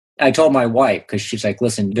I told my wife, because she's like,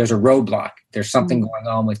 listen, there's a roadblock. There's something going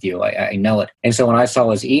on with you. I know it. And so when I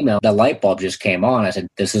saw his email, the light bulb just came on. I said,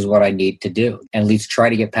 this is what I need to do. And at least try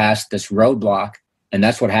to get past this roadblock. And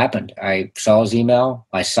that's what happened. I saw his email.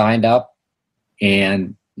 I signed up,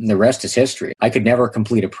 and the rest is history. I could never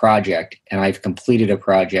complete a project, and I've completed a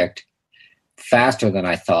project faster than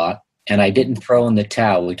I thought. And I didn't throw in the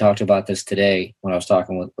towel. We talked about this today when I was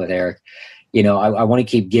talking with Eric. You know, I want to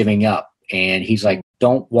keep giving up. And he's like,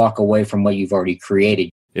 don't walk away from what you've already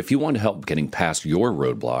created. If you want help getting past your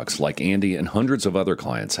roadblocks like Andy and hundreds of other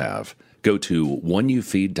clients have, go to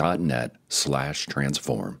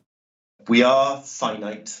oneyoufeed.net/transform. We are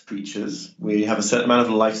finite creatures. We have a certain amount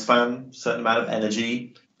of lifespan, certain amount of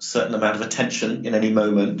energy, certain amount of attention in any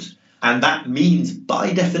moment. And that means,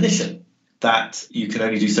 by definition, that you can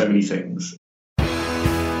only do so many things.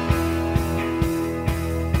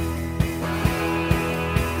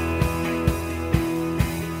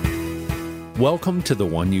 Welcome to The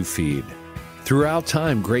One You Feed. Throughout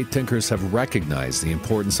time, great thinkers have recognized the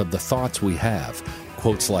importance of the thoughts we have.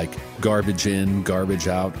 Quotes like garbage in, garbage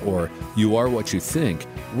out, or you are what you think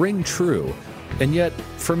ring true. And yet,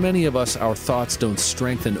 for many of us, our thoughts don't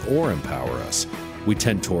strengthen or empower us. We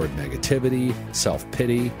tend toward negativity,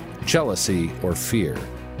 self-pity, jealousy, or fear.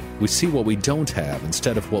 We see what we don't have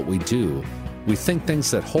instead of what we do. We think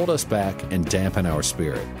things that hold us back and dampen our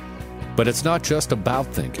spirit. But it's not just about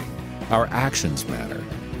thinking. Our actions matter.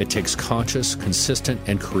 It takes conscious, consistent,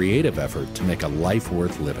 and creative effort to make a life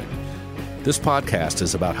worth living. This podcast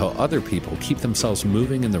is about how other people keep themselves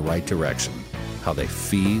moving in the right direction, how they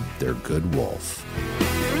feed their good wolf.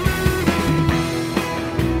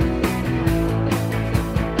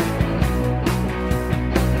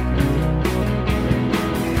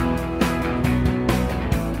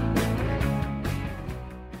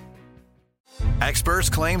 Experts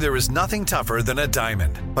claim there is nothing tougher than a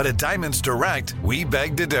diamond. But at Diamonds Direct, we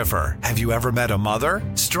beg to differ. Have you ever met a mother?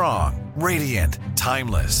 Strong, radiant,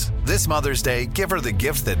 timeless. This Mother's Day, give her the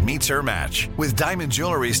gift that meets her match. With diamond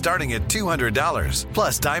jewelry starting at $200.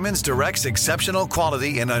 Plus Diamonds Direct's exceptional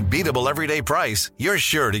quality and unbeatable everyday price, you're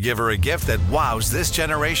sure to give her a gift that wows this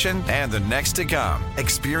generation and the next to come.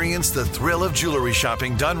 Experience the thrill of jewelry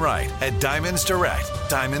shopping done right at Diamonds Direct.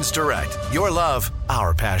 Diamonds Direct. Your love,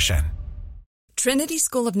 our passion. Trinity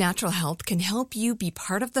School of Natural Health can help you be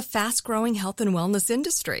part of the fast-growing health and wellness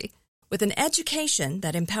industry. With an education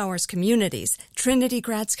that empowers communities, Trinity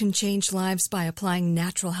grads can change lives by applying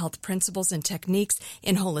natural health principles and techniques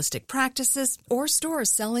in holistic practices or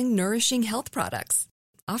stores selling nourishing health products.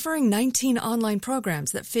 Offering 19 online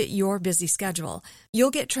programs that fit your busy schedule, you'll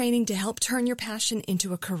get training to help turn your passion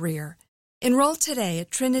into a career. Enroll today at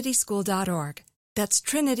trinityschool.org. That's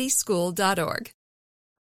trinityschool.org.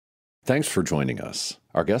 Thanks for joining us.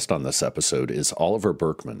 Our guest on this episode is Oliver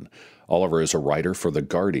Burkeman. Oliver is a writer for The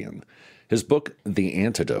Guardian. His book, The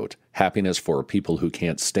Antidote, Happiness for People Who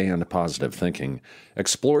Can't Stand Positive Thinking,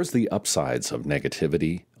 explores the upsides of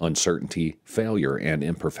negativity, uncertainty, failure, and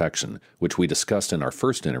imperfection, which we discussed in our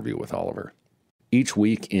first interview with Oliver. Each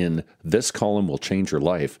week in This Column Will Change Your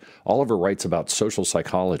Life, Oliver writes about social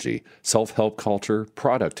psychology, self-help culture,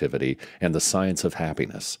 productivity, and the science of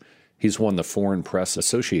happiness. He's won the Foreign Press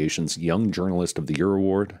Association's Young Journalist of the Year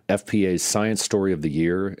Award, FPA's Science Story of the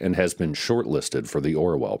Year, and has been shortlisted for the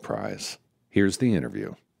Orwell Prize. Here's the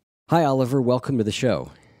interview. Hi, Oliver. Welcome to the show.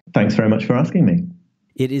 Thanks very much for asking me.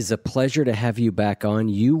 It is a pleasure to have you back on.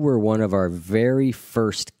 You were one of our very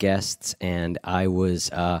first guests, and I was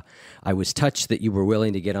touched that you were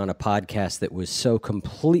willing to get on a podcast that was so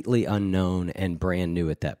completely unknown and brand new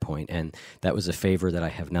at that point, and that was a favor that I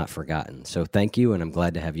have not forgotten. So thank you, and I'm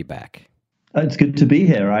glad to have you back. It's good to be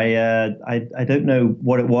here. I don't know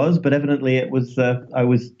what it was, but evidently it was.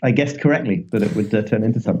 I guessed correctly that it would turn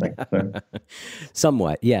into something. So.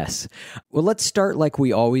 Somewhat, yes. Well, let's start like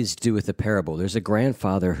we always do with a parable. There's a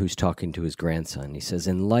grandfather who's talking to his grandson. He says,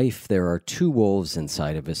 "In life, there are two wolves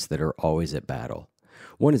inside of us that are always at battle.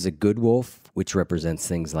 One is a good wolf, which represents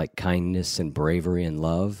things like kindness and bravery and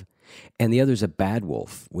love, and the other is a bad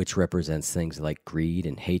wolf, which represents things like greed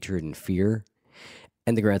and hatred and fear."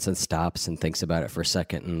 And the grandson stops and thinks about it for a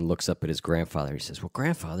second and looks up at his grandfather. He says, "Well,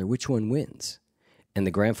 grandfather, which one wins?" And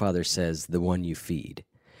the grandfather says, "The one you feed."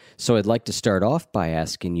 So I'd like to start off by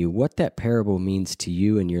asking you what that parable means to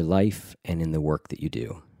you in your life and in the work that you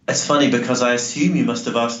do. It's funny because I assume you must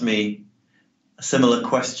have asked me a similar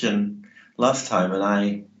question last time, and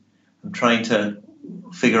I'm trying to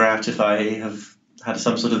figure out if I have had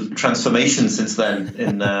some sort of transformation since then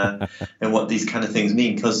in what these kind of things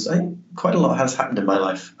mean, because quite a lot has happened in my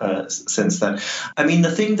life since then. I mean,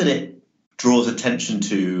 the thing that it draws attention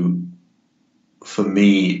to for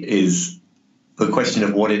me is the question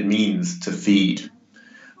of what it means to feed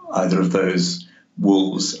either of those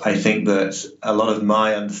wolves. I think that a lot of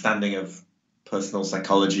my understanding of personal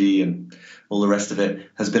psychology and all the rest of it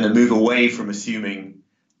has been a move away from assuming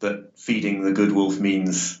that feeding the good wolf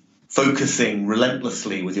means focusing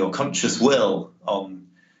relentlessly with your conscious will on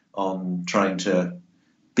trying to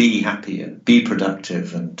be happy and be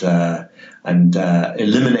productive and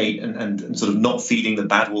eliminate and sort of not feeding the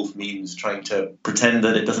bad wolf means trying to pretend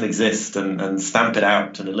that it doesn't exist and stamp it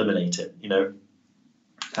out and eliminate it,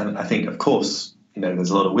 And I think, of course, there's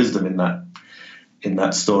a lot of wisdom in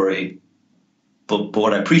that story. But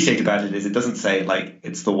what I appreciate about it is it doesn't say like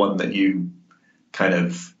it's the one that you kind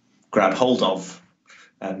of grab hold of,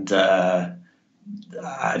 and I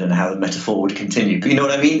don't know how the metaphor would continue, but you know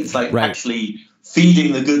what I mean? It's like actually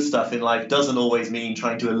feeding the good stuff in life doesn't always mean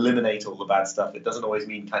trying to eliminate all the bad stuff. It doesn't always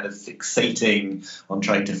mean kind of fixating on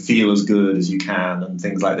trying to feel as good as you can and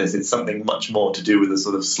things like this. It's something much more to do with a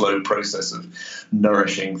sort of slow process of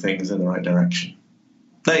nourishing things in the right direction.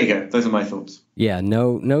 There you go. Those are my thoughts. Yeah,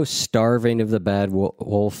 no starving of the bad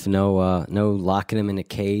wolf, no locking him in a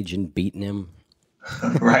cage and beating him.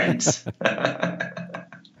 Right.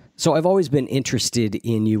 So I've always been interested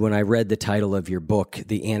in you. When I read the title of your book,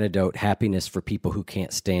 The Antidote, Happiness for People Who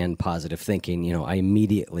Can't Stand Positive Thinking, I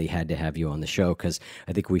immediately had to have you on the show because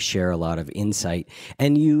I think we share a lot of insight.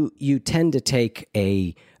 And you tend to take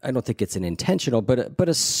I don't think it's an intentional,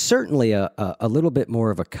 but certainly a little bit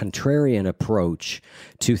more of a contrarian approach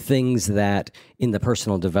to things that in the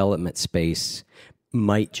personal development space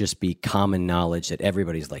might just be common knowledge that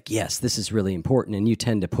everybody's like, yes, this is really important. And you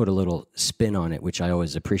tend to put a little spin on it, which I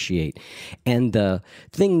always appreciate. And the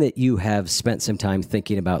thing that you have spent some time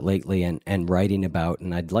thinking about lately and writing about,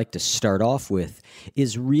 and I'd like to start off with,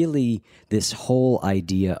 is really this whole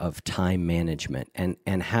idea of time management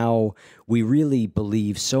and how we really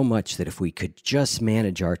believe so much that if we could just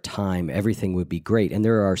manage our time, everything would be great. And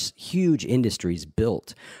there are huge industries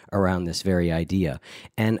built around this very idea.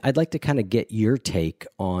 And I'd like to kind of get your take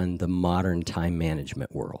on the modern time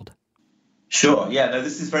management world. Sure. Yeah, no,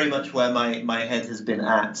 this is very much where my head has been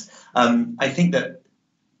at. I think that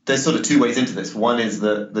there's sort of two ways into this. One is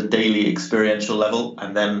the daily experiential level,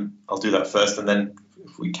 and then I'll do that first, and then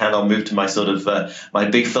if we can, I'll move to my sort of my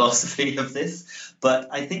big philosophy of this. But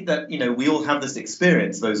I think that, we all have this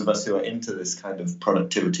experience, those of us who are into this kind of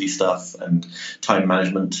productivity stuff and time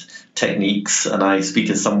management techniques. And I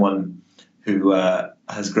speak as someone who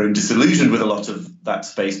has grown disillusioned with a lot of that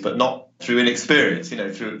space, but not through inexperience,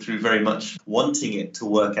 through very much wanting it to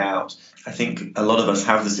work out. I think a lot of us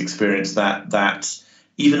have this experience that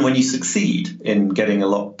even when you succeed in getting a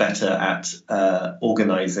lot better at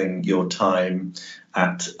organizing your time,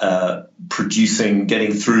 at producing,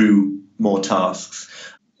 getting through more tasks,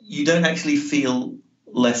 you don't actually feel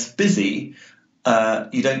less busy.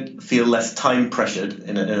 You don't feel less time pressured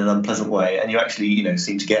in an unpleasant way, and you actually,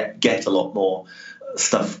 seem to get a lot more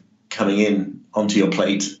stuff coming in onto your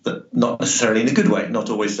plate, that not necessarily in a good way, not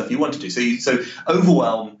always stuff you want to do. So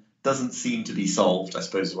overwhelm doesn't seem to be solved, I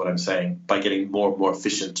suppose is what I'm saying, by getting more and more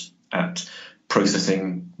efficient at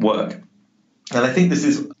processing work. And I think this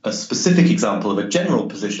is a specific example of a general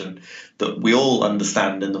position that we all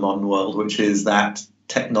understand in the modern world, which is that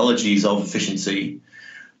technologies of efficiency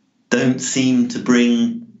don't seem to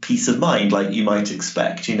bring peace of mind like you might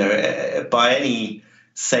expect. By any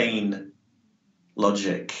sane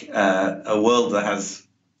logic, a world that has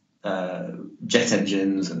jet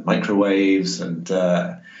engines and microwaves and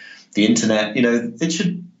the internet, it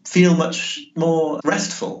should feel much more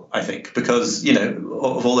restful, I think, because,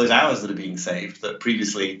 of all those hours that are being saved, that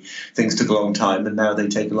previously things took a long time and now they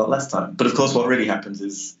take a lot less time. But of course, what really happens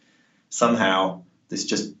is somehow this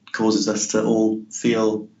just causes us to all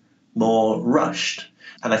feel more rushed.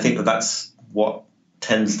 And I think that that's what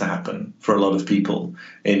tends to happen for a lot of people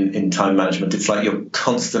in time management. It's like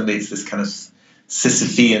it's this kind of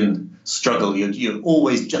Sisyphean struggle. You're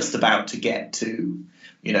always just about to get to,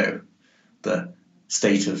 the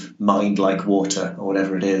state of mind like water, or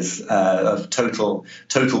whatever it is, of total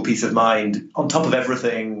peace of mind, on top of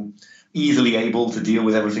everything, easily able to deal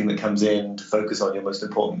with everything that comes in, to focus on your most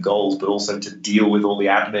important goals, but also to deal with all the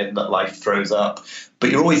admin that life throws up.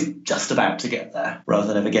 But you're always just about to get there rather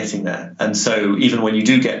than ever getting there. And so even when you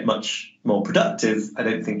do get much more productive, I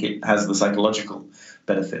don't think it has the psychological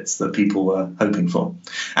benefits that people were hoping for.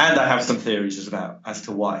 And I have some theories as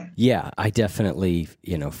to why. Yeah, I definitely,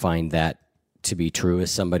 find that to be true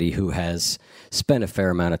as somebody who has spent a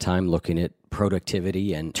fair amount of time looking at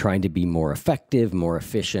productivity and trying to be more effective, more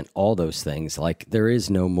efficient, all those things. Like, there is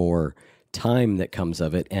no more time that comes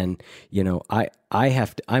of it. And,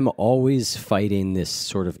 I'm always fighting this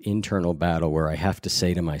sort of internal battle where I have to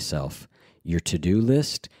say to myself, your to-do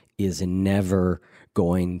list is never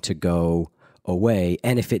going to go away.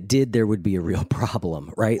 And if it did, there would be a real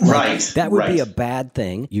problem, right? That would be a bad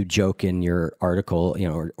thing. You joke in your article,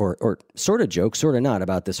 or sort of joke, sort of not,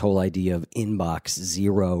 about this whole idea of inbox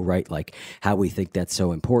zero, right? Like how we think that's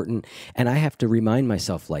so important. And I have to remind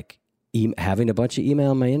myself, like, having a bunch of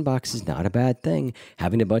email in my inbox is not a bad thing.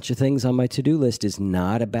 Having a bunch of things on my to-do list is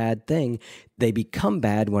not a bad thing. They become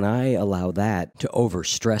bad when I allow that to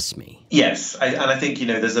overstress me. Yes, and I think,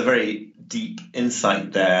 there's a very deep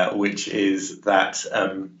insight there, which is that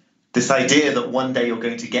this idea that one day you're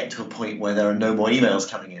going to get to a point where there are no more emails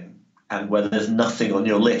coming in and where there's nothing on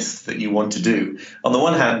your list that you want to do. On the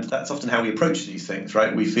one hand, that's often how we approach these things,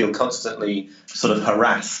 right? We feel constantly sort of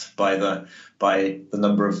harassed by the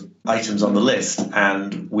number of items on the list,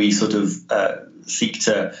 and we sort of seek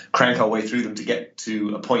to crank our way through them to get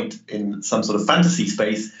to a point in some sort of fantasy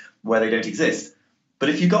space where they don't exist. But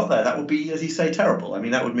if you got there, that would be, as you say, terrible. I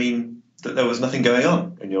mean, that would mean that there was nothing going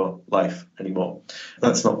on in your life anymore.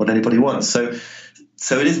 That's not what anybody wants.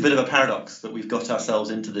 So it is a bit of a paradox that we've got ourselves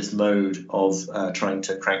into this mode of trying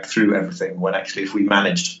to crank through everything, when actually if we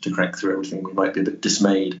managed to crank through everything, we might be a bit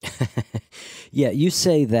dismayed. Yeah, you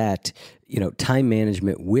say that, time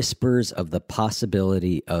management whispers of the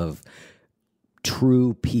possibility of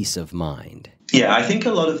true peace of mind. Yeah, I think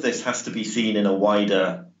a lot of this has to be seen in a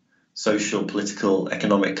wider social, political,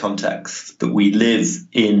 economic context, that we live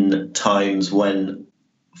in times when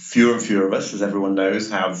fewer and fewer of us, as everyone knows,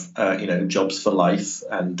 have jobs for life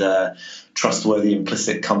and trustworthy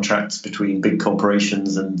implicit contracts between big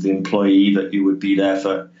corporations and the employee, that you would be there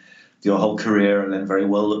for your whole career and then very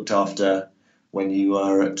well looked after when you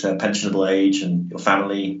are at a pensionable age and your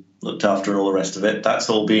family looked after and all the rest of it. That's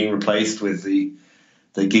all being replaced with the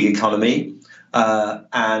gig economy.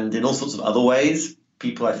 And in all sorts of other ways,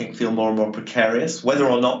 people, I think, feel more and more precarious, whether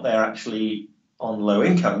or not they're actually on low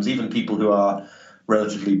incomes. Even people who are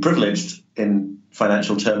relatively privileged in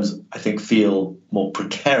financial terms, I think, feel more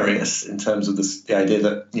precarious in terms of the idea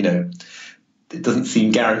that, it doesn't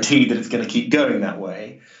seem guaranteed that it's going to keep going that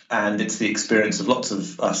way. And it's the experience of lots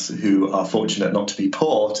of us who are fortunate not to be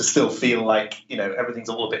poor to still feel like, everything's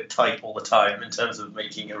all a bit tight all the time in terms of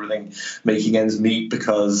making ends meet,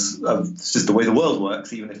 because it's just the way the world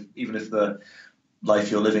works, even if the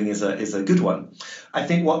life you're living is a good one. I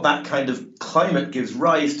think what that kind of climate gives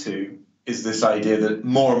rise to is this idea that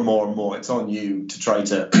more and more and more it's on you to try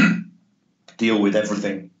to deal with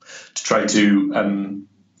everything, to try to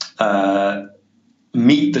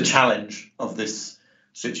meet the challenge of this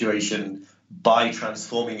situation by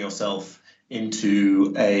transforming yourself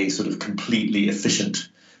into a sort of completely efficient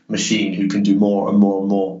machine who can do more and more and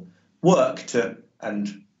more work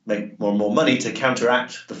and make more and more money to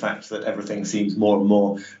counteract the fact that everything seems more and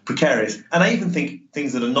more precarious. And I even think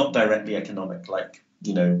things that are not directly economic, like,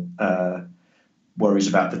 worries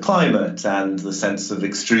about the climate and the sense of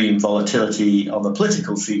extreme volatility on the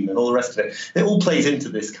political scene and all the rest of it, it all plays into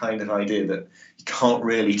this kind of idea that you can't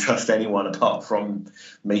really trust anyone apart from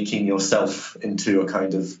making yourself into a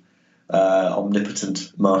kind of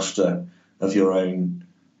omnipotent master of your own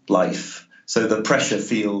life. So the pressure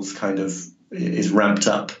is ramped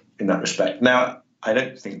up in that respect. Now, I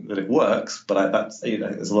don't think that it works, but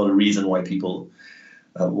there's a lot of reason why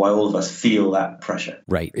why all of us feel that pressure.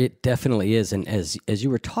 Right. It definitely is. And as you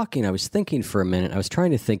were talking, I was thinking for a minute, I was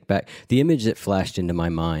trying to think back. The image that flashed into my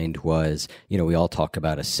mind was, we all talk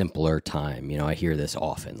about a simpler time. I hear this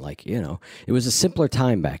often, like, it was a simpler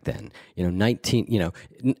time back then,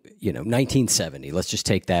 1970. Let's just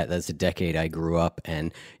take that. That's the decade I grew up,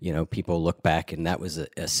 and, people look back and that was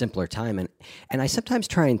a simpler time. And I sometimes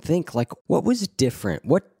try and think, like, what was different?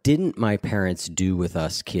 What didn't my parents do with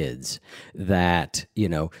us kids that,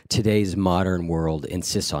 today's modern world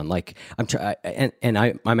insists on? Like,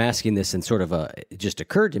 I'm asking this, and sort of it just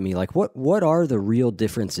occurred to me, like, what are the real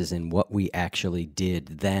differences in what we actually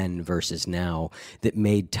did then versus now that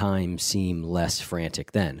made time seem less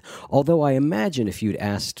frantic then? Although I imagine if you'd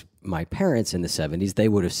asked my parents in the 70s, they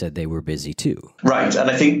would have said they were busy too. Right.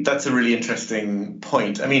 And I think that's a really interesting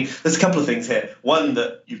point. I mean, there's a couple of things here. One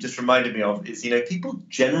that you've just reminded me of is, people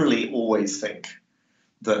generally always think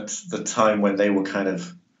that the time when they were kind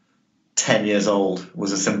of 10 years old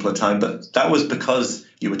was a simpler time, but that was because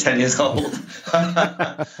you were 10 years old.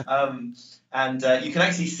 And you can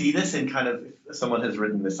actually see this in kind of, someone has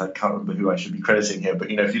written this, I can't remember who I should be crediting here,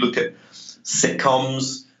 but, if you look at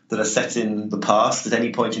sitcoms that are set in the past at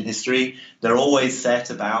any point in history, they're always set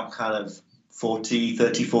about kind of 40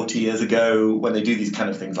 years ago, when they do these kind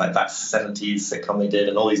of things like that 70s sitcom they did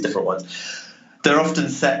and all these different ones, they're often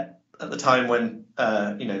set at the time when,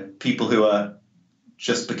 people who are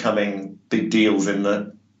just becoming big deals in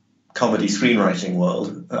the comedy screenwriting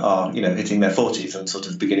world are, hitting their 40s and sort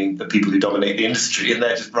of beginning, the people who dominate the industry, and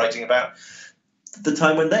they're just writing about the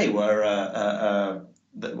time when they were,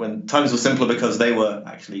 when times were simpler because they were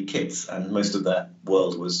actually kids, and most of their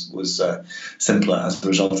world was simpler as a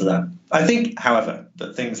result of that. I think, however,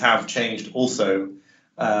 that things have changed also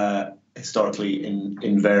historically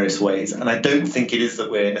in various ways, and I don't think it is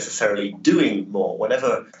that we're necessarily doing more.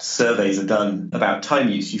 Whenever surveys are done about time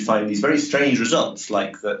use, you find these very strange results,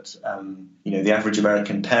 like that the average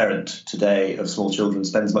American parent today of small children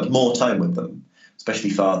spends much more time with them, especially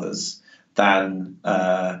fathers, than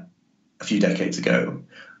a few decades ago.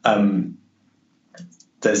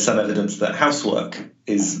 There's some evidence that housework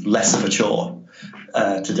is less of a chore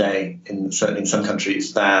today, certainly in some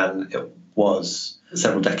countries, than it was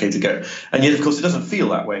several decades ago. And yet, of course, it doesn't feel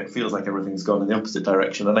that way. It feels like everything's gone in the opposite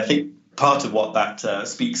direction. And I think part of what that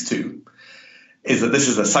speaks to is that this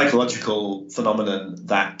is a psychological phenomenon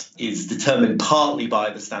that is determined partly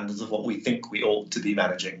by the standards of what we think we ought to be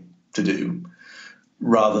managing to do,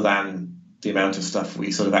 rather than the amount of stuff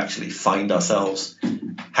we sort of actually find ourselves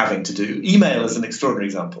having to do. Email is an extraordinary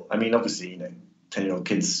example. I mean, obviously, 10-year-old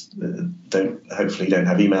kids hopefully don't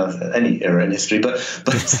have email at any era in history, but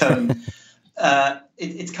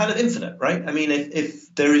it's kind of infinite, right? I mean,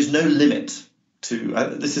 if there is no limit to,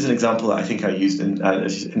 this is an example that I think I used in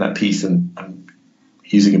that piece, and I'm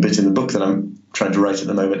using a bit in the book that I'm trying to write at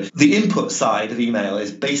the moment. The input side of email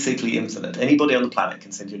is basically infinite. Anybody on the planet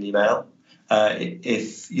can send you an email.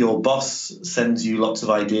 If your boss sends you lots of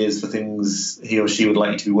ideas for things he or she would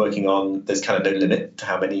like you to be working on, there's kind of no limit to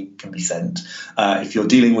how many can be sent. If you're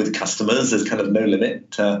dealing with customers, there's kind of no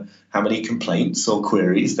limit to how many complaints or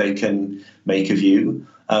queries they can make of you.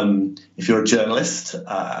 If you're a journalist,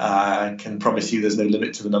 I can promise you there's no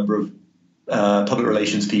limit to the number of public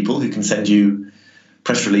relations people who can send you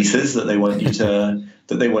press releases that they want you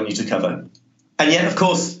to cover. And yet, of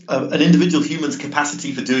course, an individual human's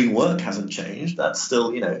capacity for doing work hasn't changed. That's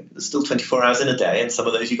still, there's still 24 hours in a day, and some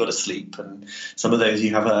of those you've got to sleep, and some of those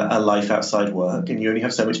you have a life outside work, and you only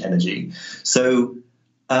have so much energy. So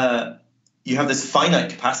you have this finite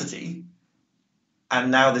capacity, and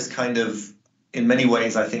now this kind of, in many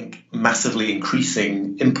ways, I think, massively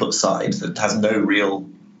increasing input side that has no real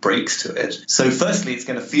brakes to it. So firstly, it's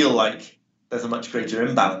going to feel like there's a much greater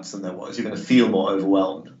imbalance than there was. You're going to feel more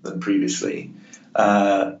overwhelmed than previously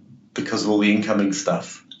because of all the incoming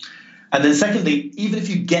stuff. And then secondly, even if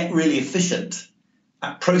you get really efficient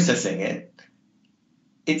at processing it,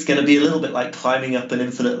 it's going to be a little bit like climbing up an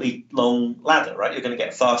infinitely long ladder, right? You're going to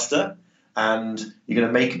get faster, and you're going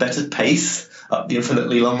to make better pace up the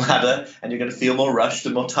infinitely long ladder, and you're going to feel more rushed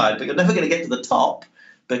and more tired, but you're never going to get to the top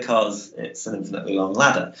because it's an infinitely long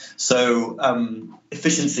ladder. So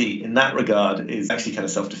efficiency in that regard is actually kind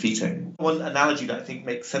of self-defeating. One analogy that I think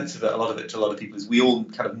makes sense of it, a lot of people, is we all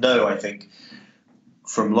kind of know, I think,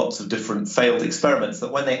 from lots of different failed experiments,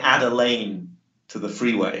 that when they add a lane to the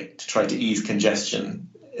freeway to try to ease congestion,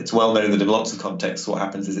 it's well known that in lots of contexts what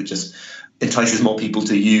happens is it just entices more people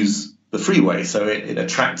to use the freeway. So it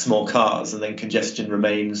attracts more cars, and then congestion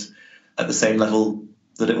remains at the same level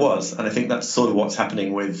that it was. And I think that's sort of what's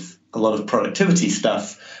happening with a lot of productivity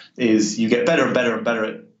stuff, is you get better and better and better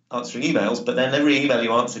at answering emails, but then every email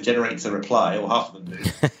you answer generates a reply, or half of them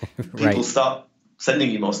do. Right. People start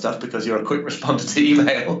sending you more stuff because you're a quick responder to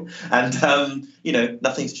email, and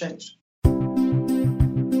nothing's changed.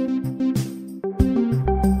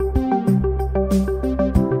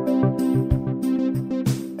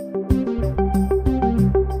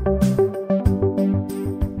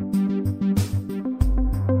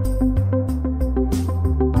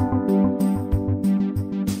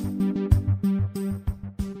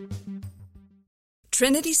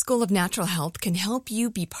 Trinity School of Natural Health can help you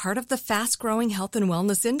be part of the fast-growing health and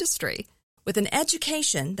wellness industry. With an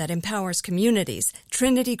education that empowers communities,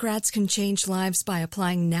 Trinity grads can change lives by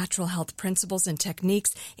applying natural health principles and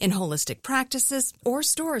techniques in holistic practices or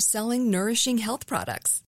stores selling nourishing health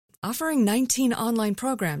products. Offering 19 online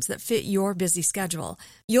programs that fit your busy schedule,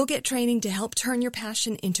 you'll get training to help turn your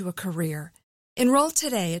passion into a career. Enroll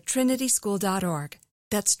today at trinityschool.org.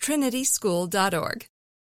 That's trinityschool.org.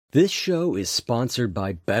 This show is sponsored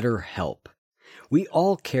by BetterHelp. We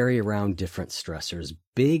all carry around different stressors,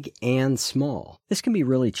 big and small. This can be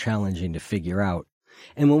really challenging to figure out.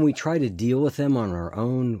 And when we try to deal with them on our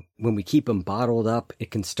own, when we keep them bottled up,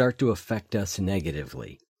 it can start to affect us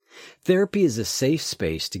negatively. Therapy is a safe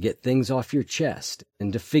space to get things off your chest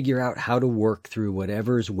and to figure out how to work through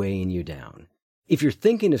whatever's weighing you down. If you're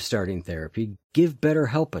thinking of starting therapy, give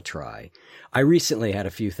BetterHelp a try. I recently had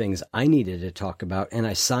a few things I needed to talk about, and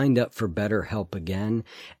I signed up for BetterHelp again,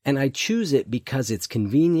 and I choose it because it's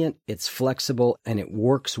convenient, it's flexible, and it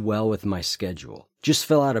works well with my schedule. Just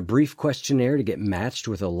fill out a brief questionnaire to get matched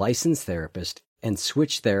with a licensed therapist and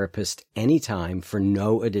switch therapist anytime for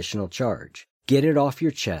no additional charge. Get it off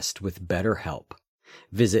your chest with BetterHelp.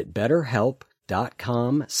 Visit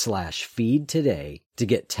BetterHelp.com/feed today to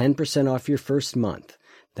get 10% off your first month.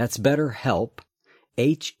 That's BetterHelp,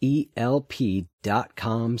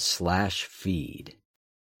 HELP.com/feed.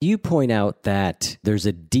 You point out that there's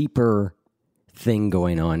a deeper thing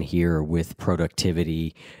going on here with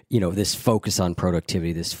productivity, this focus on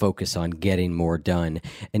productivity, this focus on getting more done.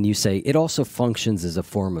 And you say it also functions as a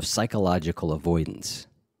form of psychological avoidance.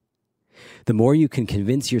 The more you can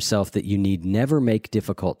convince yourself that you need never make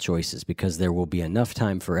difficult choices because there will be enough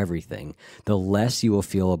time for everything, the less you will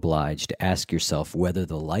feel obliged to ask yourself whether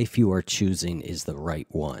the life you are choosing is the right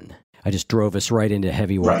one. I just drove us right into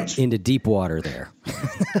heavy water, into deep water there.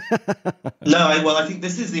 I think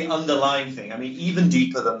this is the underlying thing. I mean, even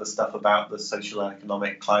deeper than the stuff about the social and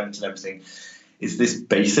economic climate and everything is this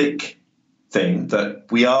basic thing that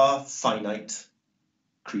we are finite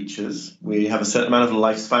creatures. We have a certain amount of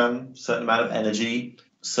lifespan, certain amount of energy,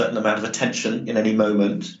 certain amount of attention in any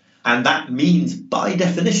moment. And that means, by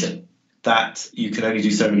definition, that you can only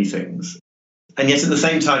do so many things. And yet, at the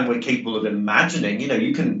same time, we're capable of imagining,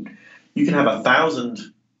 you can have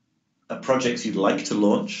 1,000 projects you'd like to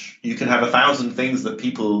launch. You can have 1,000 things that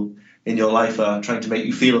people in your life are trying to make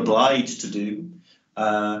you feel obliged to do.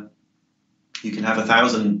 You can have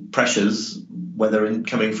 1,000 pressures, whether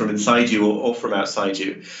coming from inside you or from outside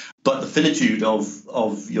you. But the finitude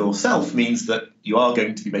of yourself means that you are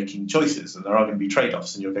going to be making choices, and there are going to be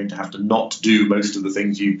trade-offs, and you're going to have to not do most of the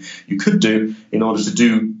things you could do in order to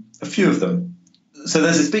do a few of them. So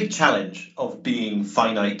there's this big challenge of being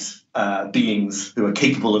finite beings who are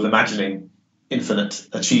capable of imagining infinite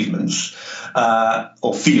achievements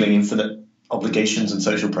or feeling infinite obligations and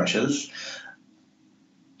social pressures.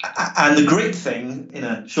 And the great thing, in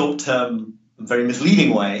a short-term, very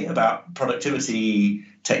misleading way, about productivity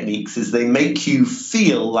techniques is they make you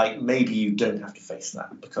feel like maybe you don't have to face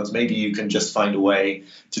that, because maybe you can just find a way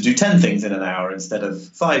to do 10 things in an hour instead of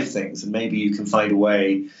 5 things, and maybe you can find a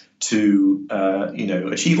way to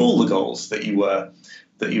achieve all the goals that you were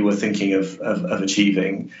thinking of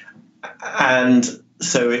achieving. And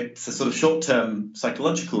so it's a sort of short-term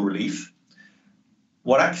psychological relief.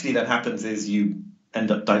 What actually then happens is you end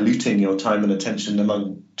up diluting your time and attention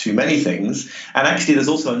among too many things. And actually there's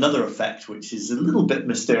also another effect, which is a little bit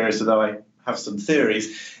mysterious, although I have some theories.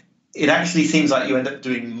 It actually seems like you end up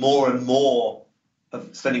doing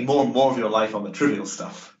spending more and more of your life on the trivial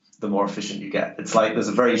stuff, the more efficient you get. It's like there's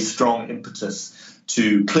a very strong impetus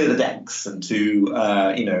to clear the decks and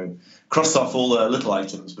to, cross off all the little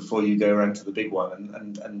items before you go around to the big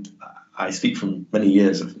one. And I speak from many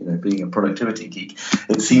years of being a productivity geek.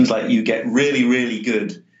 It seems like you get really, really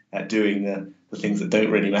good at doing the things that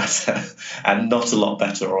don't really matter, and not a lot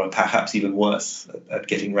better, or perhaps even worse, at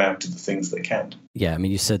getting around to the things that can. Yeah, I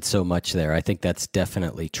mean, you said so much there. I think that's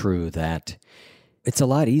definitely true, that it's a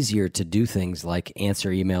lot easier to do things like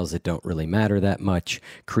answer emails that don't really matter that much,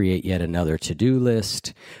 create yet another to-do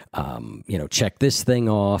list, check this thing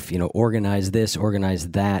off, organize this,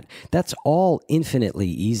 organize that. That's all infinitely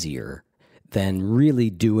easier than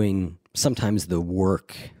really doing sometimes the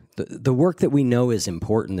work, the work that we know is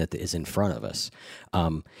important, that is in front of us.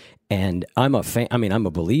 And I'm a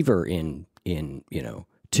believer in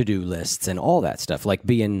to-do lists and all that stuff, like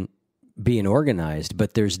being organized,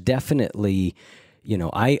 but there's definitely,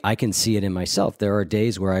 I can see it in myself. There are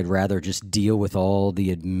days where I'd rather just deal with all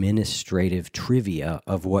the administrative trivia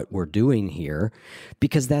of what we're doing here,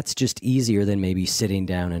 because that's just easier than maybe sitting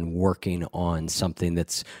down and working on something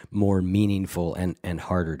that's more meaningful and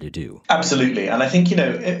harder to do. Absolutely. And I think,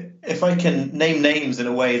 if I can name names in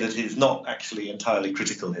a way that is not actually entirely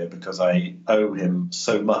critical here, because I owe him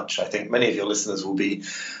so much, I think many of your listeners will be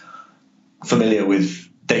familiar with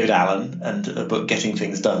David Allen and a book, Getting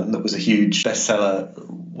Things Done, that was a huge bestseller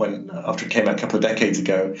after it came out a couple of decades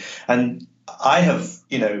ago. And I have,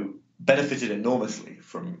 benefited enormously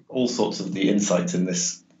from all sorts of the insights in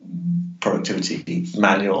this productivity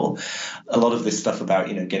manual. A lot of this stuff about,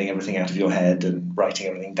 getting everything out of your head and writing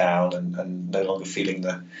everything down and no longer feeling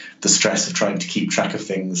the stress of trying to keep track of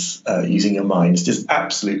things using your mind. It's just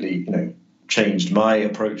absolutely, changed my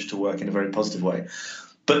approach to work in a very positive way.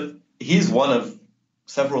 But he's one of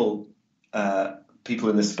several people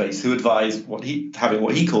in this space who advise having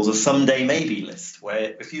what he calls a someday maybe list,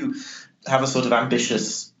 where if you have a sort of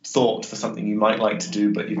ambitious thought for something you might like to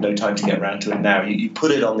do, but you've no time to get around to it now, you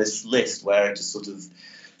put it on this list where it just sort of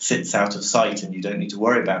sits out of sight and you don't need to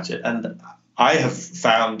worry about it. And I have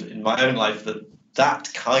found in my own life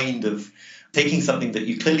that kind of taking something that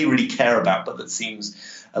you clearly really care about, but that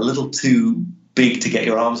seems a little too big to get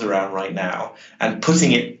your arms around right now, and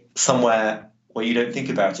putting it somewhere where you don't think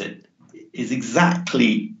about it is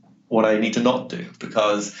exactly what I need to not do,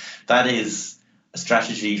 because that is a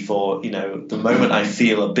strategy for, the moment I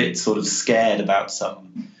feel a bit sort of scared about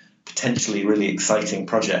some potentially really exciting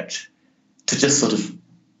project, to just sort of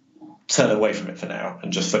turn away from it for now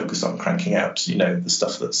and just focus on cranking out, the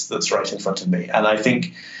stuff that's right in front of me. And I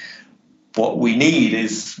think what we need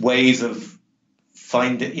is ways of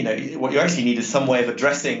what you actually need is some way of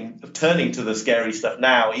turning to the scary stuff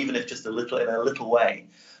now, even if just in a little way,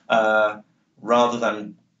 rather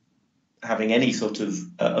than having any sort of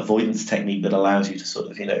avoidance technique that allows you to sort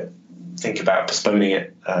of, think about postponing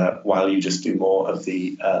it while you just do more of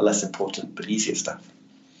the less important but easier stuff.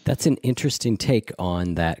 That's an interesting take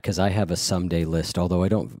on that, because I have a someday list, although I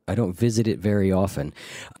don't visit it very often,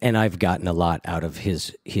 and I've gotten a lot out of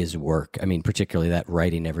his work. I mean, particularly that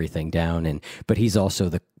writing everything down, but he's also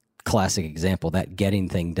the classic example, that getting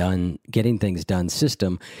things done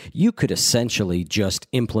system. You could essentially just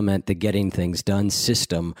implement the getting things done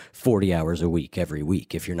system 40 hours a week, every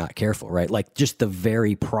week, if you're not careful, right? Like, just the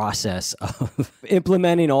very process of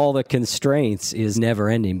implementing all the constraints is never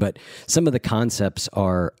ending, but some of the concepts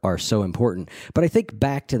are so important. But I think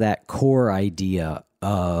back to that core idea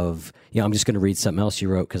of, I'm just going to read something else you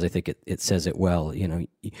wrote because I think it says it well.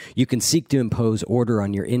 You can seek to impose order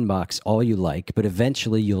on your inbox all you like, but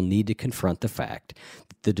eventually you'll need to confront the fact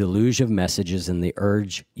that the deluge of messages and the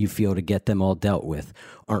urge you feel to get them all dealt with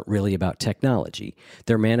aren't really about technology.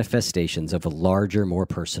 They're manifestations of a larger, more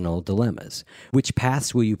personal dilemmas. Which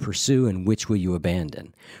paths will you pursue and which will you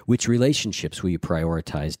abandon? Which relationships will you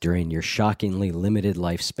prioritize during your shockingly limited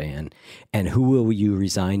lifespan? And who will you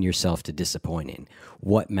resign yourself to disappointing?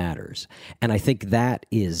 What matters? And I think that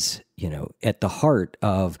is, at the heart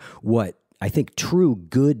of what I think true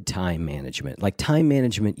good time management, like time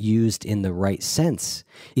management used in the right sense,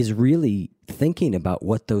 is really thinking about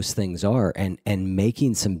what those things are and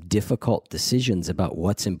making some difficult decisions about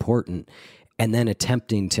what's important, and then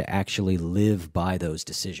attempting to actually live by those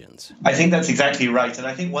decisions. I think that's exactly right. And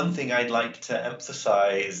I think one thing I'd like to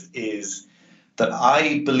emphasize is that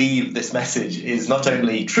I believe this message is not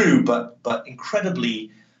only true, but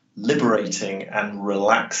incredibly liberating and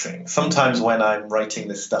relaxing. Sometimes when I'm writing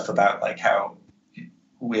this stuff about like how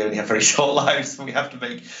we only have very short lives and we have to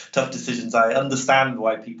make tough decisions, I understand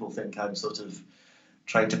why people think I'm sort of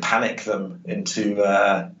trying to panic them into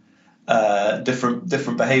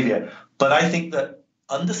different behavior. But I think that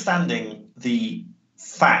understanding the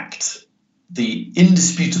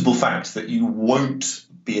indisputable fact that you won't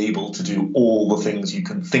be able to do all the things you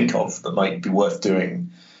can think of that might be worth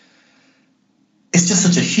doing, it's just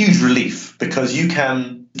such a huge relief, because you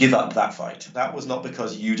can give up that fight. That was not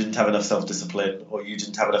because you didn't have enough self-discipline or you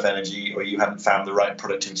didn't have enough energy or you hadn't found the right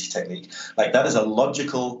productivity technique. Like, that is a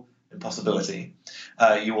logical impossibility.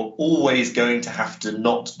 You are always going to have to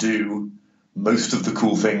not do most of the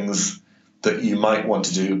cool things that you might want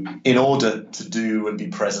to do in order to do and be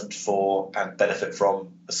present for and benefit from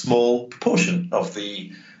a small proportion of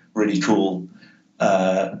the really cool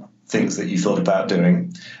things that you thought about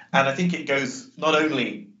doing. And I think it goes not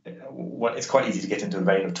only, it's quite easy to get into a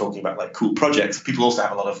vein of talking about like cool projects. People also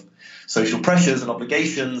have a lot of social pressures and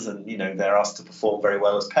obligations, and they're asked to perform very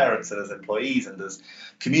well as parents and as employees and as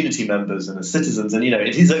community members and as citizens. And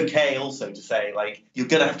it is okay also to say, like, you're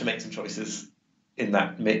going to have to make some choices in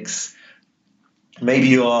that mix. Maybe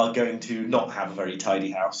you are going to not have a very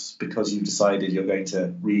tidy house because you've decided you're going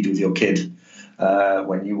to read with your kid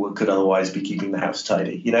when you could otherwise be keeping the house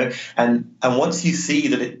tidy, And once you see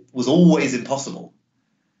that it was always impossible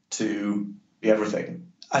to be everything,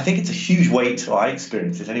 I think it's a huge weight, or I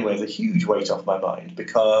experience it anyway, as a huge weight off my mind,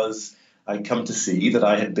 because I come to see that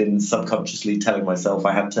I had been subconsciously telling myself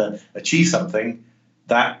I had to achieve something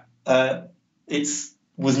that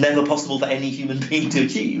was never possible for any human being to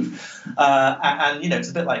achieve. And it's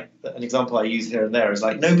a bit like an example I use here and there is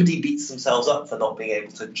like, nobody beats themselves up for not being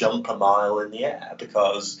able to jump a mile in the air,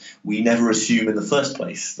 because we never assume in the first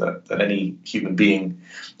place that any human being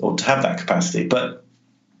ought to have that capacity. But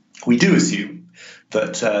we do assume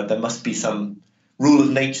that there must be some rule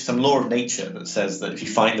of nature, some law of nature that says that if you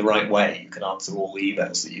find the right way, you can answer all the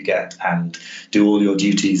emails that you get and do all your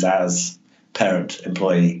duties as parent,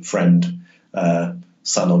 employee, friend,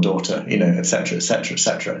 son or daughter, et cetera, et cetera, et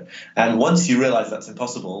cetera. And once you realize that's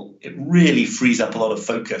impossible, it really frees up a lot of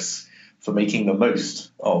focus for making the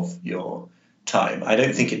most of your time. I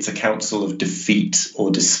don't think it's a counsel of defeat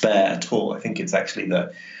or despair at all. I think it's actually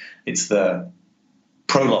the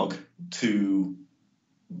prologue to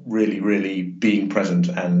really, really being present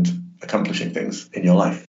and accomplishing things in your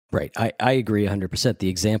life. Right. I agree 100%. The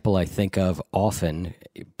example I think of often,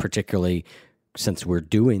 particularly since we're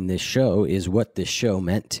doing this show, is what this show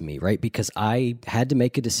meant to me, right? Because I had to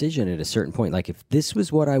make a decision at a certain point. Like, if this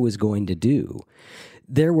was what I was going to do,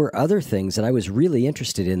 there were other things that I was really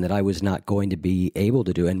interested in that I was not going to be able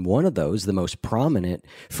to do. And one of those, the most prominent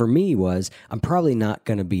for me, was I'm probably not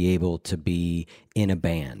going to be able to be in a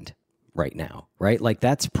band right now, right? Like,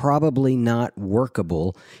 that's probably not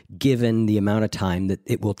workable given the amount of time that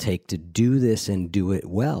it will take to do this and do it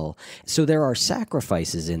well. So there are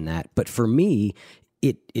sacrifices in that. But for me,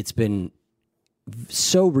 it's been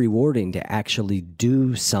so rewarding to actually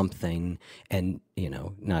do something and,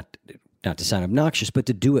 not to sound obnoxious, but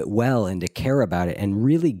to do it well and to care about it and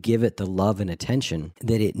really give it the love and attention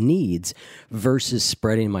that it needs versus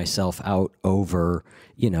spreading myself out over,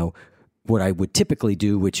 what I would typically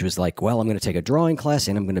do, which was like, well, I'm going to take a drawing class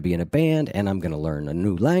and I'm going to be in a band and I'm going to learn a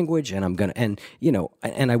new language and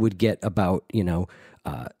and I would get about,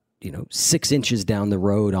 6 inches down the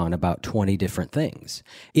road on about 20 different things.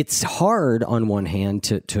 It's hard on one hand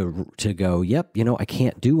to go, yep, I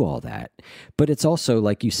can't do all that. But it's also,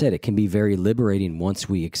 like you said, it can be very liberating once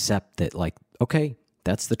we accept that, like, okay,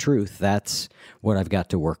 that's the truth. That's what I've got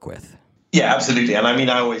to work with. Yeah, absolutely. And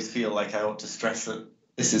I always feel like I ought to stress that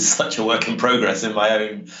this is such a work in progress in my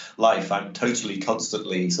own life. I'm totally,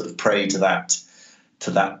 constantly sort of prey to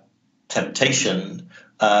that temptation.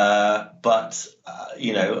 But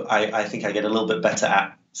I think I get a little bit better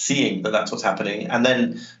at seeing that that's what's happening, and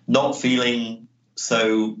then not feeling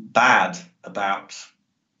so bad about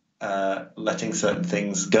letting certain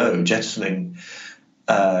things go, jettisoning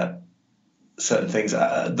certain things.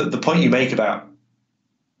 The point you make about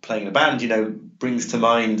playing in a band, brings to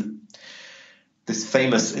mind this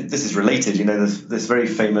is related, this very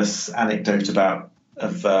famous anecdote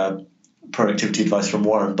of productivity advice from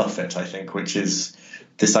Warren Buffett, I think, which is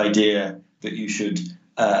this idea that you should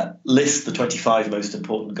list the 25 most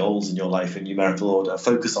important goals in your life in numerical order,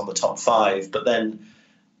 focus on the top 5, but then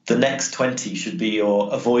the next 20 should be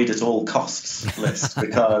your avoid at all costs list,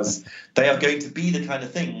 because they are going to be the kind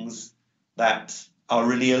of things that are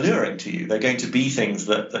really alluring to you. They're going to be things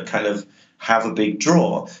that kind of have a big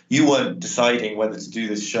draw. You weren't deciding whether to do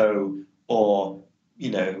this show or,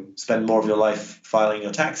 spend more of your life filing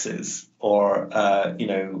your taxes or,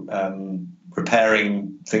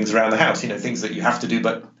 repairing things around the house, things that you have to do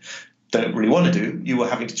but don't really want to do. You were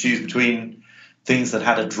having to choose between things that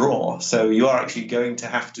had a draw. So you are actually going to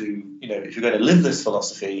have to, if you're going to live this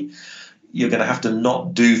philosophy, you're going to have to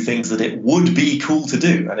not do things that it would be cool to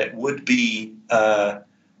do and it would be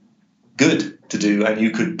good to do and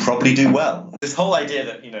you could probably do well. This whole idea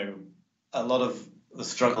that, a lot of the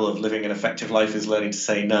struggle of living an effective life is learning to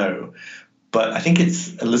say no. But I think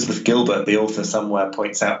it's Elizabeth Gilbert, the author, somewhere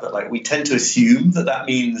points out that, like, we tend to assume that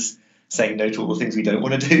means saying no to all the things we don't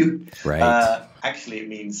want to do. Right. Actually, it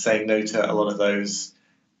means saying no to a lot of those,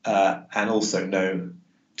 and also no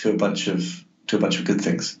to a bunch of good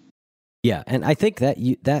things. Yeah, and I think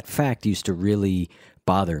that fact used to really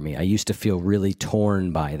bother me. I used to feel really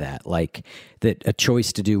torn by that, like that a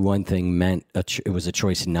choice to do one thing meant it was a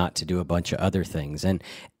choice not to do a bunch of other things.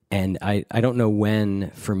 And I don't know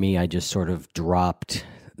when, for me, I just sort of dropped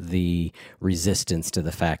the resistance to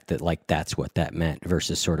the fact that, like, that's what that meant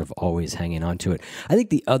versus sort of always hanging on to it. I think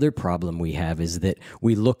the other problem we have is that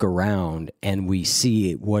we look around and we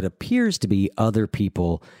see what appears to be other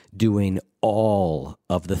people doing all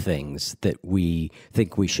of the things that we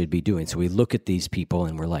think we should be doing. So we look at these people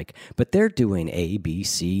and we're like, but they're doing A, B,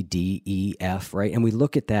 C, D, E, F, right? And we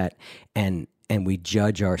look at that and we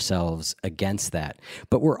judge ourselves against that.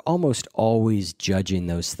 But we're almost always judging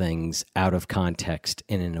those things out of context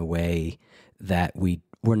and in a way that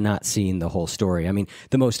we're not seeing the whole story. I mean,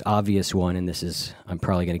 the most obvious one, and this is, I'm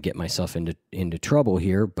probably going to get myself into trouble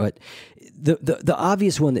here, but the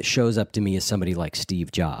obvious one that shows up to me is somebody like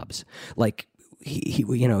Steve Jobs. Like,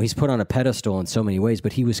 he's put on a pedestal in so many ways,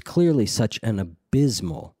 but he was clearly such an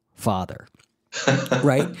abysmal father.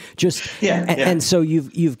 Right? Just yeah. And so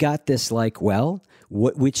you've got this, like, well,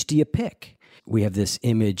 which do you pick? We have this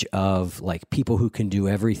image of, like, people who can do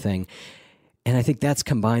everything. And I think that's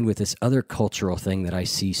combined with this other cultural thing that I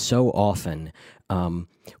see so often,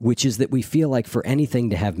 which is that we feel like for anything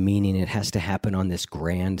to have meaning, it has to happen on this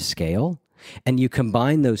grand scale. And you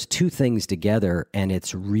combine those two things together, and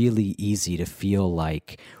it's really easy to feel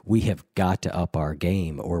like we have got to up our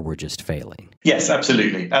game or we're just failing. Yes,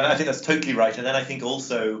 absolutely. And I think that's totally right. And then I think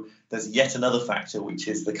also there's yet another factor, which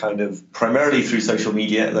is the kind of, primarily through social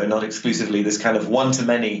media, though not exclusively, this kind of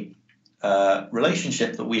one-to-many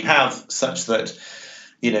relationship that we have, such that,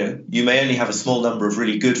 you may only have a small number of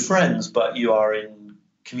really good friends, but you are in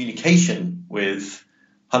communication with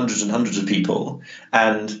hundreds and hundreds of people.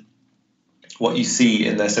 And what you see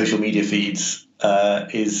in their social media feeds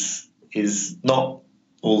is not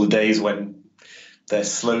all the days when they're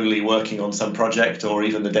slowly working on some project, or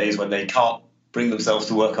even the days when they can't bring themselves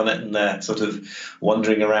to work on it and they're sort of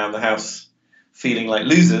wandering around the house feeling like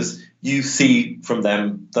losers. You see from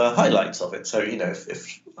them the highlights of it. So,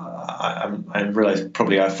 if I realize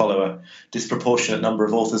probably I follow a disproportionate number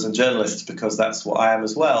of authors and journalists because that's what I am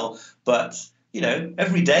as well. But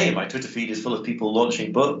every day my Twitter feed is full of people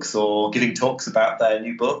launching books or giving talks about their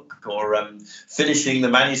new book, or finishing the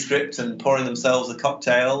manuscript and pouring themselves a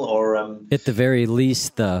cocktail, or at the very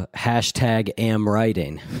least, the hashtag am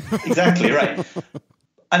writing. Exactly right.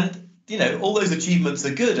 And all those achievements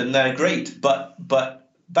are good and they're great, but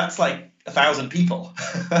that's like 1,000 people,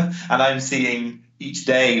 and I'm seeing each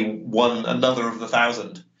day another of the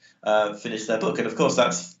 1,000 finish their book. And of course,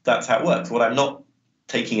 that's how it works. What I'm not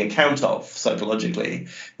taking account of psychologically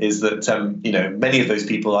is that many of those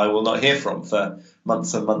people I will not hear from for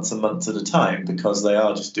months and months and months at a time, because they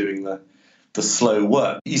are just doing the slow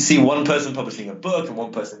work. You see one person publishing a book and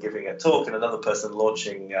one person giving a talk and another person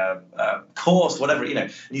launching a course, whatever,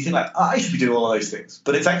 and you think like, I should be doing all of those things,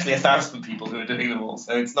 but it's actually 1,000 people who are doing them all.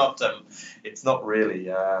 So it's not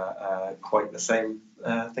really quite the same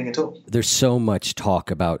thing at all. There's so much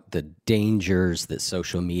talk about the dangers that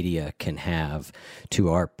social media can have to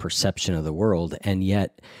our perception of the world, and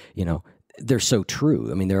yet, they're so true.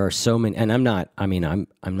 I mean, there are so many, and I'm not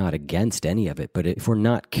against any of it, but if we're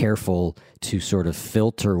not careful to sort of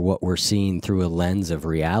filter what we're seeing through a lens of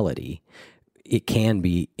reality, it can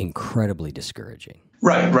be incredibly discouraging.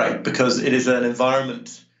 Right, because it is an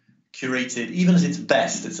environment curated, even at its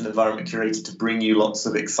best, it's an environment curated to bring you lots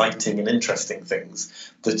of exciting and interesting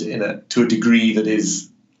things that, to a degree that is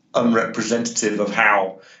unrepresentative of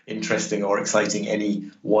how interesting or exciting any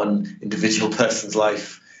one individual person's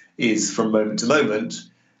life is from moment to moment.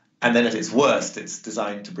 And then at its worst, it's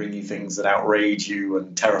designed to bring you things that outrage you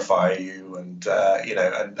and terrify you and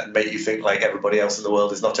and make you think like everybody else in the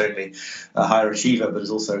world is not only a higher achiever but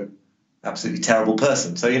is also an absolutely terrible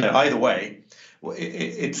person. So either way,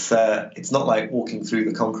 it's not like walking through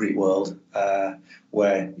the concrete world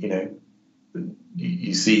where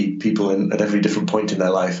you see people at every different point in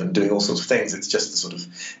their life and doing all sorts of things. It's just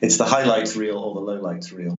it's the highlights reel or the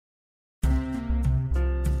lowlights reel.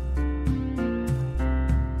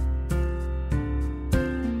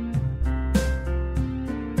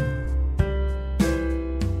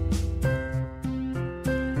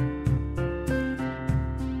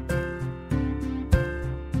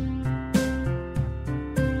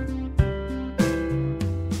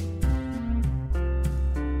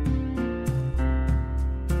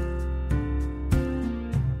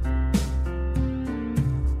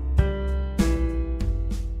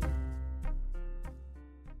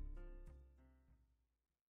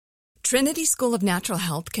 Trinity School of Natural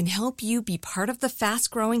Health can help you be part of the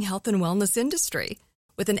fast-growing health and wellness industry.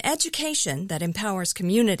 With an education that empowers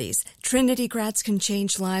communities, Trinity grads can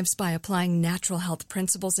change lives by applying natural health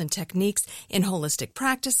principles and techniques in holistic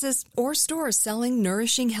practices or stores selling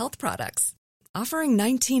nourishing health products. Offering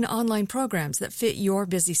 19 online programs that fit your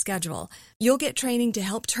busy schedule, you'll get training to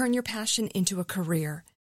help turn your passion into a career.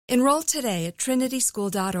 Enroll today at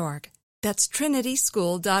trinityschool.org. That's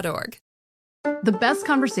trinityschool.org. The best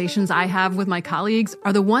conversations I have with my colleagues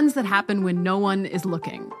are the ones that happen when no one is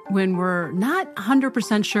looking, when we're not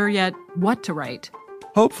 100% sure yet what to write.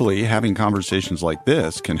 Hopefully, having conversations like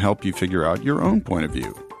this can help you figure out your own point of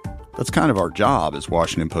view. That's kind of our job as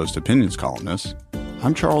Washington Post opinions columnists.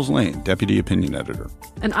 I'm Charles Lane, Deputy Opinion Editor.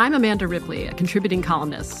 And I'm Amanda Ripley, a contributing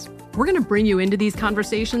columnist. We're going to bring you into these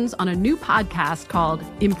conversations on a new podcast called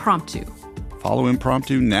Impromptu. Follow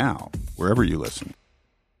Impromptu now, wherever you listen.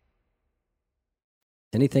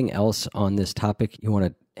 Anything else on this topic you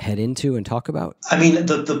want to head into and talk about? I mean,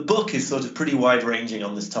 the book is sort of pretty wide-ranging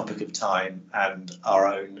on this topic of time and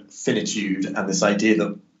our own finitude, and this idea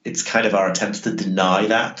that it's kind of our attempts to deny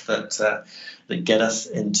that get us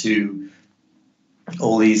into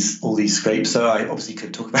all these scrapes. So I obviously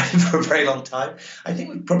could talk about it for a very long time. I think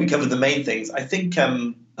we've probably covered the main things. I think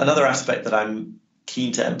another aspect that I'm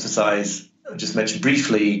keen to emphasize, just mentioned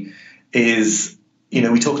briefly, is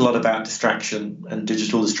we talk a lot about distraction and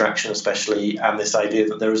digital distraction especially, and this idea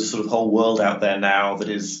that there is a sort of whole world out there now that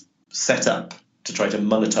is set up to try to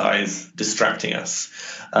monetize distracting us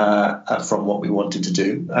from what we wanted to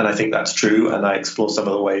do. And I think that's true, and I explore some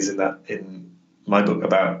of the ways in my book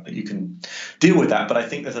about that you can deal with that. But I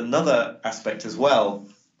think there's another aspect as well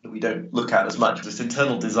that we don't look at as much, this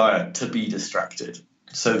internal desire to be distracted,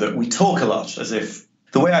 so that we talk a lot as if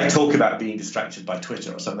the way I talk about being distracted by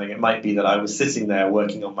Twitter or something, it might be that I was sitting there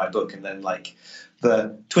working on my book, and then like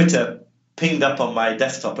the Twitter pinged up on my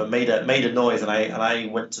desktop and made a noise, and I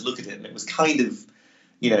went to look at it, and it was kind of,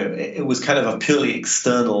 it was kind of a purely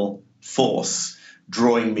external force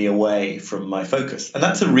drawing me away from my focus. And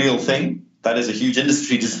that's a real thing. That is a huge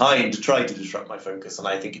industry designed to try to disrupt my focus, and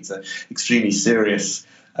I think it's an extremely serious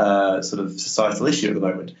sort of societal issue at the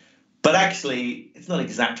moment. But actually, it's not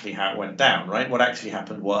exactly how it went down, right? What actually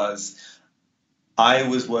happened was I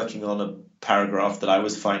was working on a paragraph that I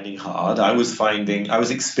was finding hard. I was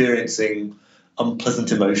experiencing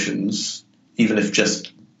unpleasant emotions, even if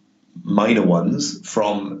just minor ones,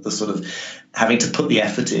 from the sort of having to put the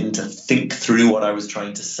effort in to think through what I was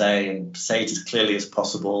trying to say and say it as clearly as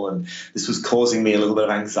possible. And this was causing me a little bit of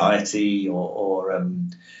anxiety or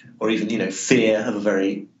even, fear of a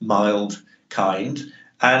very mild kind.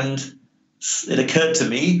 And it occurred to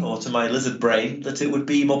me, or to my lizard brain, that it would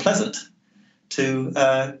be more pleasant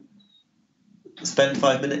to spend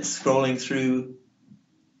 5 minutes scrolling through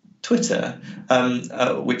Twitter,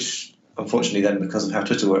 which unfortunately then, because of how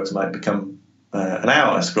Twitter works, might become an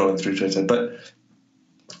hour scrolling through Twitter. But,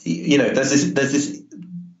 there's this,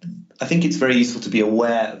 I think it's very useful to be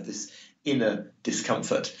aware of this inner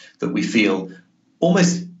discomfort that we feel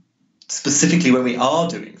almost specifically when we are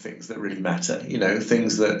doing things that really matter,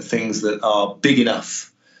 things that are big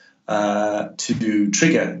enough to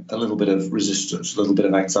trigger a little bit of resistance, a little bit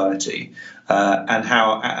of anxiety, and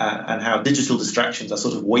how digital distractions are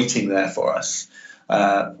sort of waiting there for us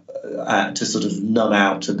to sort of numb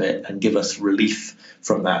out a bit and give us relief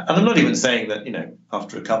from that. And I'm not even saying that,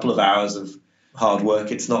 after a couple of hours of hard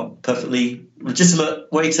work, it's not a perfectly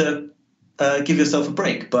legitimate way to give yourself a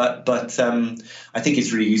break. But I think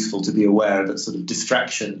it's really useful to be aware that sort of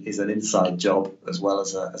distraction is an inside job as well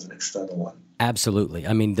as an external one. Absolutely.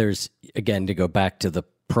 I mean, there's, again, to go back to the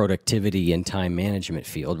productivity and time management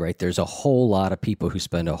field, right? There's a whole lot of people who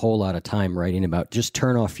spend a whole lot of time writing about just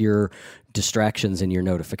turn off your distractions and your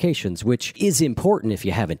notifications, which is important if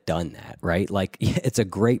you haven't done that, right? Like, it's a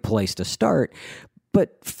great place to start.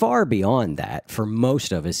 But far beyond that, for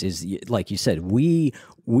most of us, is, like you said, we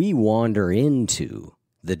wander into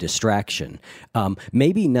the distraction,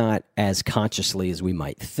 maybe not as consciously as we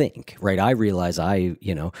might think, right? I realize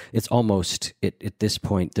it's almost, at this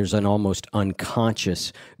point, there's an almost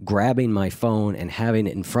unconscious grabbing my phone and having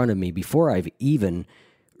it in front of me before I've even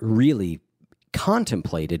really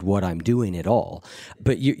contemplated what I'm doing at all.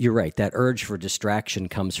 But you're right, that urge for distraction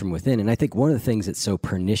comes from within. And I think one of the things that's so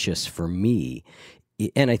pernicious for me,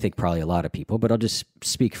 and I think probably a lot of people, but I'll just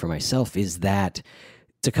speak for myself, is that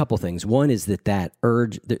it's a couple things. One is that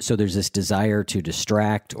urge, so there's this desire to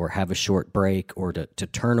distract or have a short break or to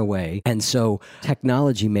turn away. And so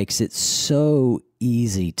technology makes it so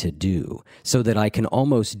easy to do so that I can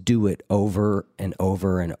almost do it over and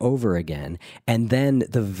over and over again. And then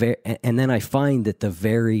I find that the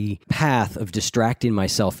very path of distracting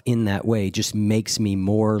myself in that way just makes me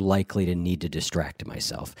more likely to need to distract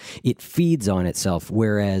myself. It feeds on itself,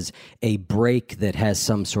 whereas a break that has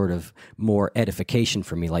some sort of more edification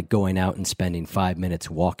for me, like going out and spending 5 minutes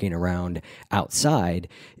walking around outside,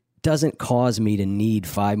 doesn't cause me to need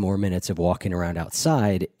 5 more minutes of walking around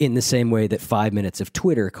outside in the same way that 5 minutes of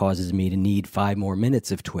Twitter causes me to need 5 more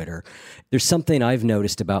minutes of Twitter. There's something I've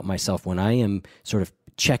noticed about myself when I am sort of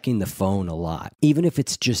checking the phone a lot, even if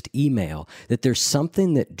it's just email, that there's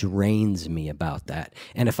something that drains me about that.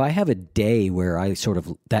 And if I have a day where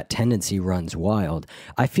that tendency runs wild,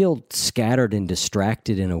 I feel scattered and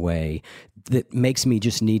distracted in a way that makes me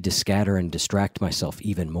just need to scatter and distract myself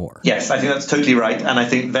even more. Yes, I think that's totally right. And I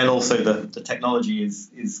think then also the technology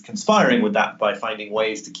is conspiring with that by finding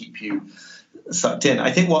ways to keep you sucked in.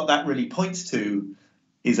 I think what that really points to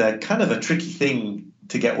is a kind of a tricky thing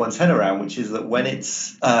to get one's head around, which is that when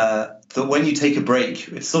you take a break,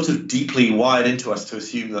 it's sort of deeply wired into us to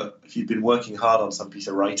assume that if you've been working hard on some piece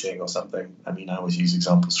of writing or something, I mean, I always use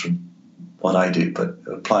examples from what I do, but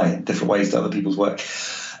apply it different ways to other people's work.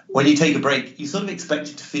 When you take a break, you sort of expect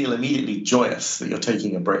it to feel immediately joyous that you're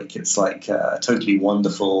taking a break. It's like a totally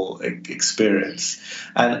wonderful experience.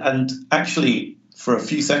 And actually, for a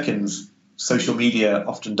few seconds, social media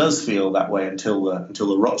often does feel that way until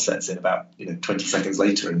the rot sets in about 20 seconds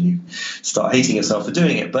later, and you start hating yourself for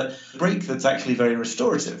doing it. But a break that's actually very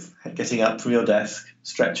restorative, getting up from your desk,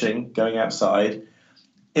 stretching, going outside,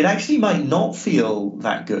 it actually might not feel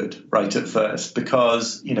that good right at first,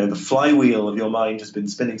 because the flywheel of your mind has been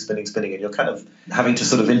spinning, and you're kind of having to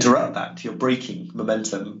sort of interrupt that. You're breaking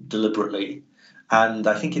momentum deliberately. And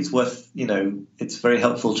I think it's worth, it's very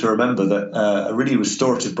helpful to remember that a really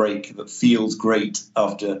restorative break that feels great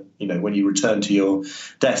after, when you return to your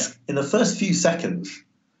desk, in the first few seconds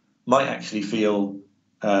might actually feel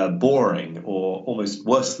boring, or almost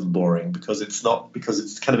worse than boring, because it's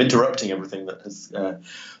kind of interrupting everything that has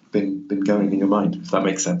been going in your mind, if that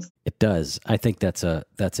makes sense. It does. I think that's a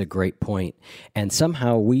great point. And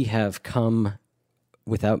somehow we have come,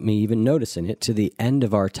 without me even noticing it, to the end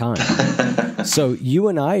of our time. So you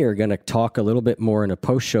and I are going to talk a little bit more in a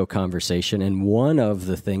post-show conversation, and one of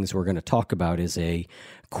the things we're going to talk about is a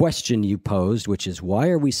question you posed, which is, why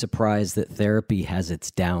are we surprised that therapy has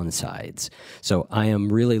its downsides? So I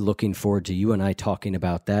am really looking forward to you and I talking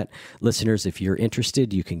about that. Listeners, if you're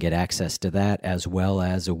interested, you can get access to that, as well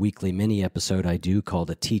as a weekly mini episode I do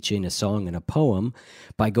called A Teaching, a Song, and a Poem,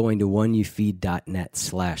 by going to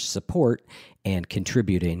oneyoufeed.net/support and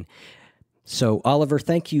contributing. So, Oliver,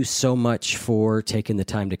 thank you so much for taking the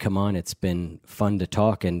time to come on. It's been fun to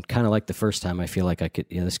talk, and kind of like the first time, I feel like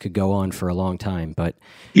this could go on for a long time. But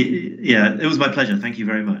yeah, it was my pleasure. Thank you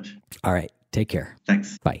very much. All right, take care.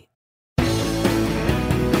 Thanks. Bye.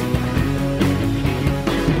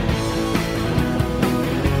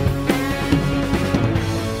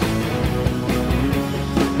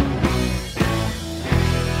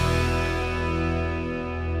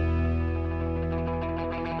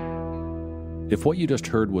 If what you just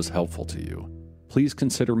heard was helpful to you, please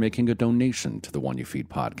consider making a donation to the One You Feed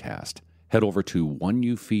podcast. Head over to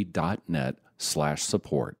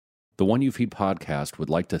oneyoufeed.net/support. The One You Feed podcast would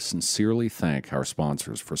like to sincerely thank our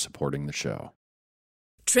sponsors for supporting the show.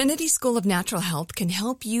 Trinity School of Natural Health can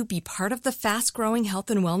help you be part of the fast-growing health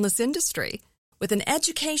and wellness industry. With an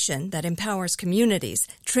education that empowers communities,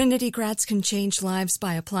 Trinity grads can change lives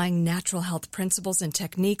by applying natural health principles and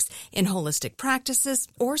techniques in holistic practices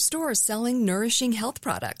or stores selling nourishing health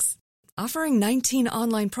products. Offering 19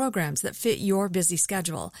 online programs that fit your busy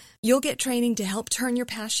schedule, you'll get training to help turn your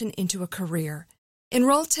passion into a career.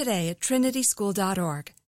 Enroll today at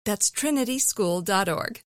trinityschool.org. That's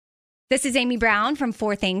trinityschool.org. This is Amy Brown from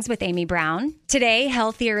 4 Things with Amy Brown. Today,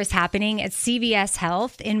 healthier is happening at CVS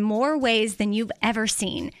Health in more ways than you've ever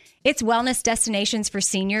seen. It's wellness destinations for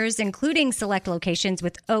seniors, including select locations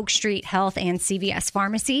with Oak Street Health and CVS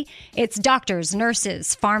Pharmacy. It's doctors,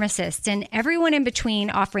 nurses, pharmacists, and everyone in between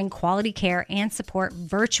offering quality care and support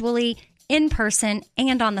virtually, in person,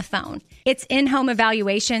 and on the phone. It's in-home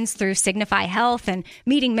evaluations through Signify Health and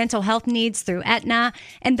meeting mental health needs through Aetna.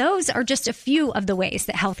 And those are just a few of the ways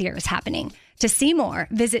that healthier is happening. To see more,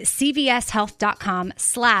 visit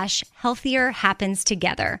cvshealth.com/healthier happens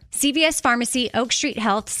together. CVS Pharmacy, Oak Street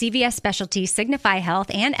Health, CVS Specialty, Signify Health,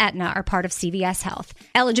 and Aetna are part of CVS Health.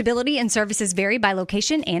 Eligibility and services vary by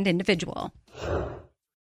location and individual.